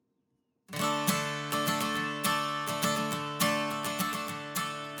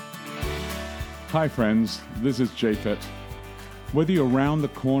Hi friends, this is Japhet. Whether you're around the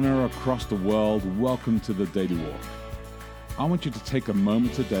corner or across the world, welcome to the Daily Walk. I want you to take a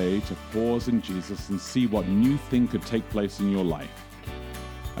moment today to pause in Jesus and see what new thing could take place in your life.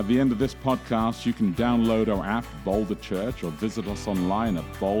 At the end of this podcast, you can download our app, Boulder Church, or visit us online at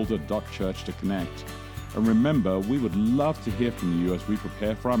boulder.church to connect. And remember, we would love to hear from you as we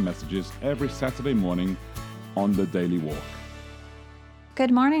prepare for our messages every Saturday morning on the Daily Walk. Good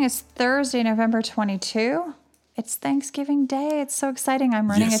morning. It's Thursday, November 22. It's Thanksgiving Day. It's so exciting. I'm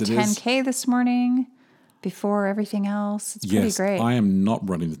running a 10K this morning before everything else. It's pretty great. I am not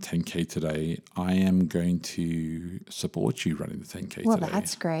running the 10K today. I am going to support you running the 10K today. Well,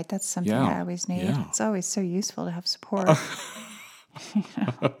 that's great. That's something I always need. Yeah. It's always so useful to have support.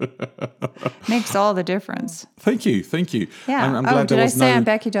 Makes all the difference. Thank you. Yeah. I'm glad did I say I'm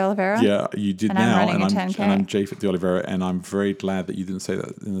Becky De Oliveira? Yeah, you did and now. I'm running a 10K. And I'm Japhet De Oliveira, and I'm very glad that you didn't say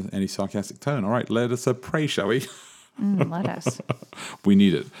that in any sarcastic tone. All right, let us pray, shall we? Let us. We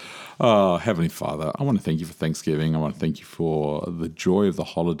need it. Heavenly Father, I want to thank you for Thanksgiving. I want to thank you for the joy of the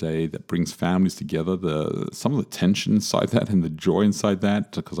holiday that brings families together, some of the tension inside that and the joy inside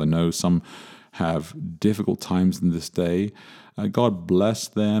that, because I know some have difficult times in this day. God bless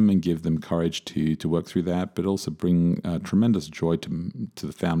them and give them courage to work through that, but also bring tremendous joy to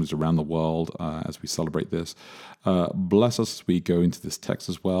the families around the world as we celebrate this. Bless us as we go into this text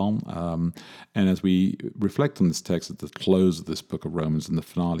as well. And as we reflect on this text at the close of this book of Romans and the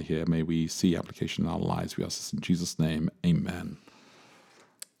finale here, may we see application in our lives. We ask this in Jesus' name. Amen.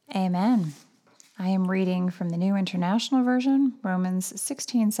 Amen. I am reading from the New International Version, Romans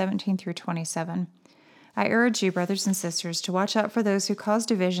 16:17 through 27. I urge you, brothers and sisters, to watch out for those who cause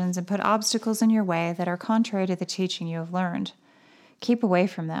divisions and put obstacles in your way that are contrary to the teaching you have learned. Keep away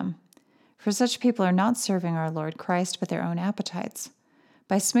from them, for such people are not serving our Lord Christ, but their own appetites.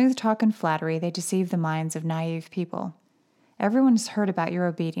 By smooth talk and flattery, they deceive the minds of naive people. Everyone has heard about your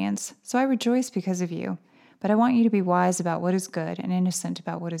obedience, so I rejoice because of you, but I want you to be wise about what is good and innocent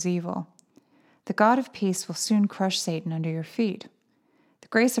about what is evil. The God of peace will soon crush Satan under your feet. The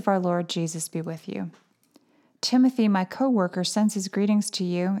grace of our Lord Jesus be with you. Timothy, my co-worker, sends his greetings to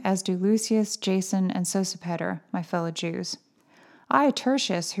you, as do Lucius, Jason, and Sosipater, my fellow Jews. I,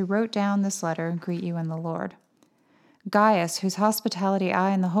 Tertius, who wrote down this letter, greet you in the Lord. Gaius, whose hospitality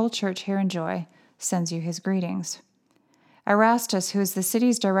I and the whole church here enjoy, sends you his greetings. Erastus, who is the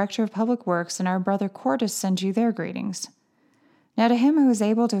city's director of public works, and our brother Quartus send you their greetings. Now to him who is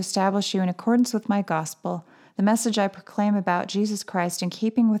able to establish you in accordance with my gospel, the message I proclaim about Jesus Christ in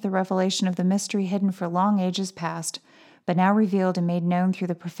keeping with the revelation of the mystery hidden for long ages past, but now revealed and made known through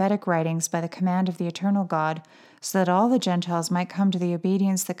the prophetic writings by the command of the eternal God, so that all the Gentiles might come to the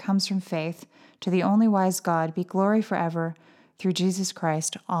obedience that comes from faith, to the only wise God, be glory forever, through Jesus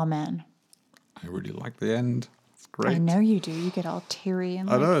Christ. Amen. I really like the end. It's great. I know you do. You get all teary and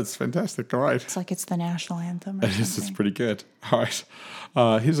I know, it's fantastic. All right. It's like it's the national anthem or It is. something. It's pretty good. All right.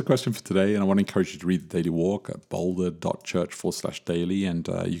 Here's a question for today, and I want to encourage you to read the Daily Walk at boulder.church/daily, and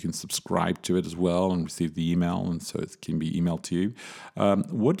you can subscribe to it as well and receive the email, and so it can be emailed to you.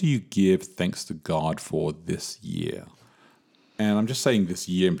 What do you give thanks to God for this year? And I'm just saying this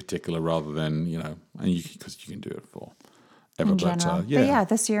year in particular rather than, because you can do it for ever. In general. But yeah,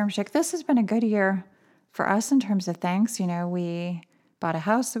 this year in particular, this has been a good year for us in terms of thanks. We bought a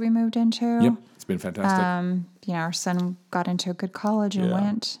house that we moved into. Yep, it's been fantastic. Our son got into a good college and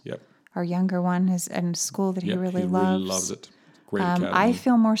went. Yep. Our younger one is in a school that he really loves. Really loves it. Great academy. I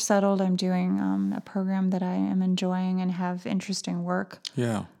feel more settled. I'm doing a program that I am enjoying and have interesting work.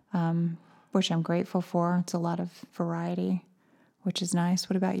 Yeah. Which I'm grateful for. It's a lot of variety, which is nice.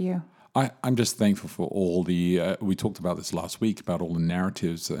 What about you? I'm just thankful for all the, we talked about this last week, about all the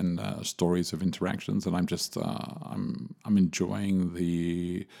narratives and stories of interactions, and I'm just, I'm enjoying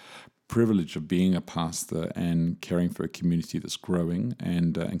the privilege of being a pastor and caring for a community that's growing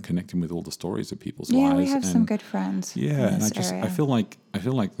and connecting with all the stories of people's lives. Yeah, we have some good friends. Yeah, in and this area. I feel like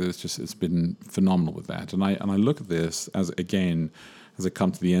it's been phenomenal with that, and I look at this as I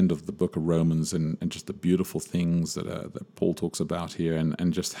come to the end of the book of Romans and just the beautiful things that Paul talks about here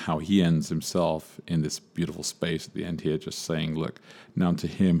and just how he ends himself in this beautiful space at the end here, just saying, look, now to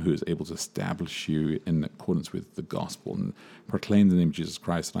him who is able to establish you in accordance with the gospel and proclaim the name of Jesus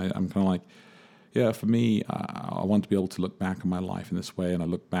Christ. And I'm kind of like, yeah, for me, I want to be able to look back on my life in this way, and I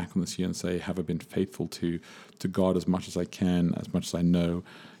look back on this year and say, have I been faithful to God as much as I can, as much as I know?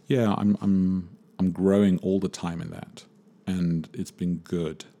 Yeah, I'm growing all the time in that. And it's been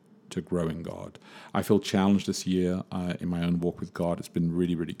good to grow in God. I feel challenged this year in my own walk with God. It's been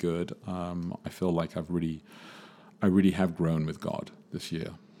really, really good. I feel like I really have grown with God this year.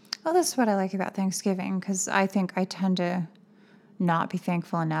 Well, this is what I like about Thanksgiving, because I think I tend to not be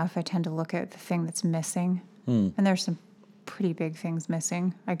thankful enough. I tend to look at the thing that's missing. And there's some pretty big things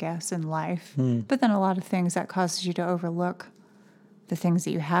missing, I guess, in life. But then a lot of things that causes you to overlook the things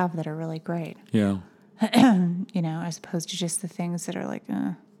that you have that are really great. Yeah. As opposed to just the things that are like,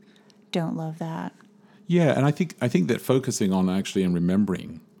 don't love that. Yeah, and I think that focusing on actually and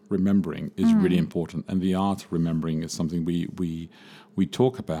remembering is really important, and the art of remembering is something we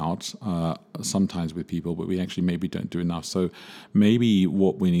talk about sometimes with people, but we actually maybe don't do enough. So maybe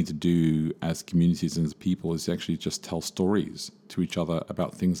what we need to do as communities and as people is actually just tell stories to each other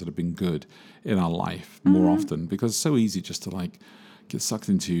about things that have been good in our life more often, because it's so easy just to get sucked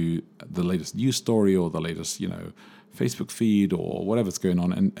into the latest news story or the latest Facebook feed or whatever's going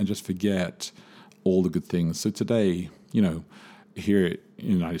on, and just forget all the good things. So today, here in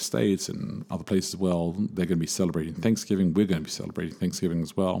the United States and other places as well, they're going to be celebrating Thanksgiving. We're going to be celebrating Thanksgiving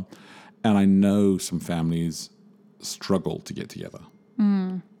as well. And I know some families struggle to get together.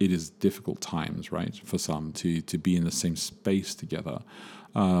 It is difficult times, right, for some to be in the same space together.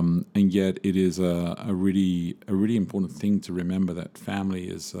 And yet it is a really important thing to remember that family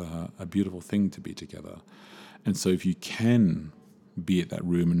is a beautiful thing to be together. And so if you can be at that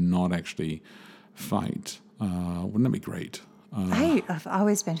room and not actually fight, wouldn't that be great? I've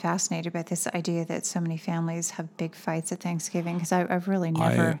always been fascinated by this idea that so many families have big fights at Thanksgiving, because I've really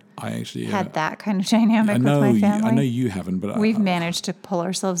never I actually had that kind of dynamic with my family. I know you haven't, but we've managed to pull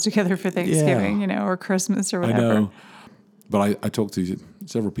ourselves together for Thanksgiving, or Christmas or whatever. I know. But I talked to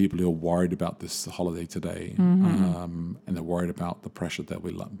several people who are worried about this holiday today, and they're worried about the pressure that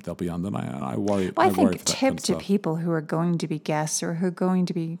they'll be under. And I worry. Well, I worry think for that tip kind of to stuff. people who are going to be guests or who are going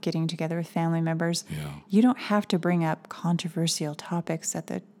to be getting together with family members, you don't have to bring up controversial topics at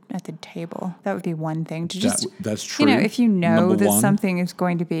the table. That would be one thing to just. That's true. If you know Number that one. something is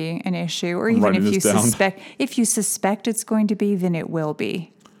going to be an issue, or even if you suspect it's going to be, then it will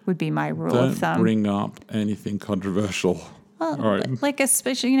be. Would be my rule of thumb. Don't bring up anything controversial. Well, all right. like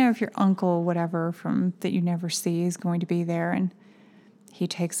especially if your uncle, whatever, from that you never see is going to be there, and he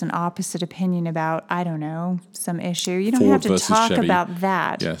takes an opposite opinion about, I don't know, some issue. You don't Ford have to versus talk Chevy. about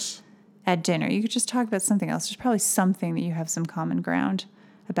that Yes. at dinner. You could just talk about something else. There's probably something that you have some common ground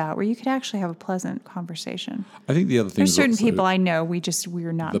about where you could actually have a pleasant conversation. I think the other thing There's is certain also people I know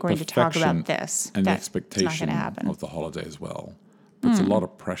we're not the going to talk perfection about this. and the That's not going expectation to happen. of the holiday as well. Puts a lot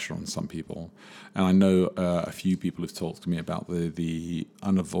of pressure on some people. And I know a few people have talked to me about the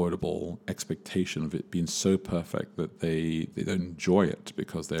unavoidable expectation of it being so perfect that they don't enjoy it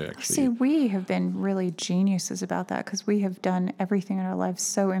because they're actually... See, we have been really geniuses about that, because we have done everything in our lives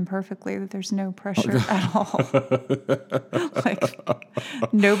so imperfectly that there's no pressure at all.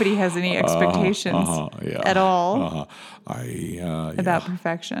 Nobody has any expectations at all about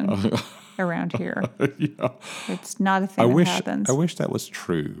perfection around here. Yeah. It's not a thing that happens. I wish that was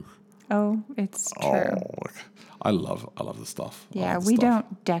true. Oh, it's true. Oh, I love the stuff. Yeah, we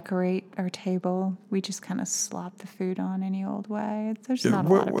don't decorate our table. We just kind of slop the food on any old way. There's not a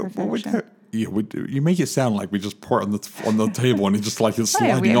lot of perfection. We do. You make it sound like we just pour it on the table and it's just like it's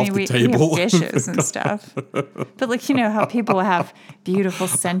sliding off the we table. have dishes and stuff. But how people have beautiful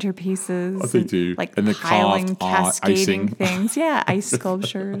centerpieces. They do. And the piling, cascading icing. things. Yeah, ice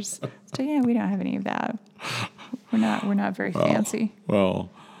sculptures. So we don't have any of that. We're not very fancy. Well,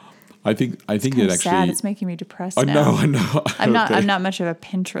 I think it actually. Sad. It's making me depressed I now. know. I'm not much of a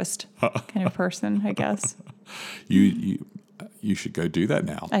Pinterest kind of person, I guess. You should go do that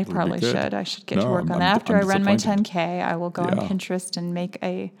now. I probably should. I should get to work on that. After I run my 10K, I will go on Pinterest and make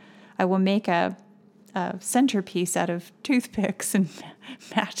a centerpiece out of toothpicks and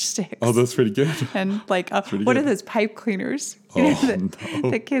matchsticks. Oh, that's pretty good. And what are those pipe cleaners?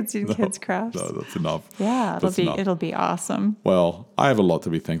 The kids do kids crafts. No, that's enough. Yeah, it'll be awesome. Well, I have a lot to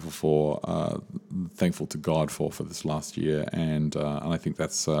be thankful for. Thankful to God for this last year, and I think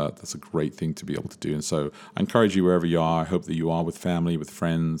that's a great thing to be able to do. And so I encourage you wherever you are. I hope that you are with family, with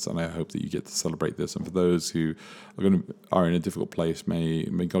friends, and I hope that you get to celebrate this. And for those who are in a difficult place, may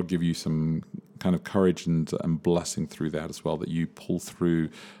God give you some kind of courage and blessing through that as well, that you pull through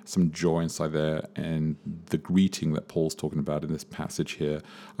some joy inside there. And the greeting that Paul's talking about in this passage here,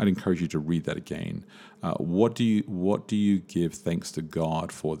 I'd encourage you to read that again. What do you give thanks to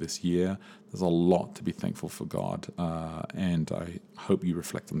God for this year? There's a lot to be thankful for God, and I hope you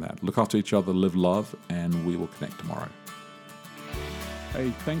reflect on that. Look after each other, live love, and we will connect tomorrow.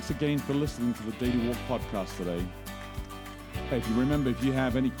 Hey, thanks again for listening to the Daily Walk podcast today. Hey, if you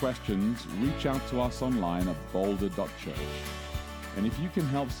have any questions, reach out to us online at boulder.church. And if you can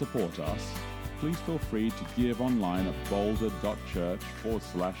help support us, please feel free to give online at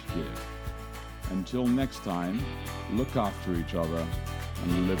boulder.church/give. Until next time, look after each other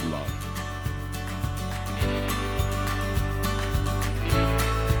and live love.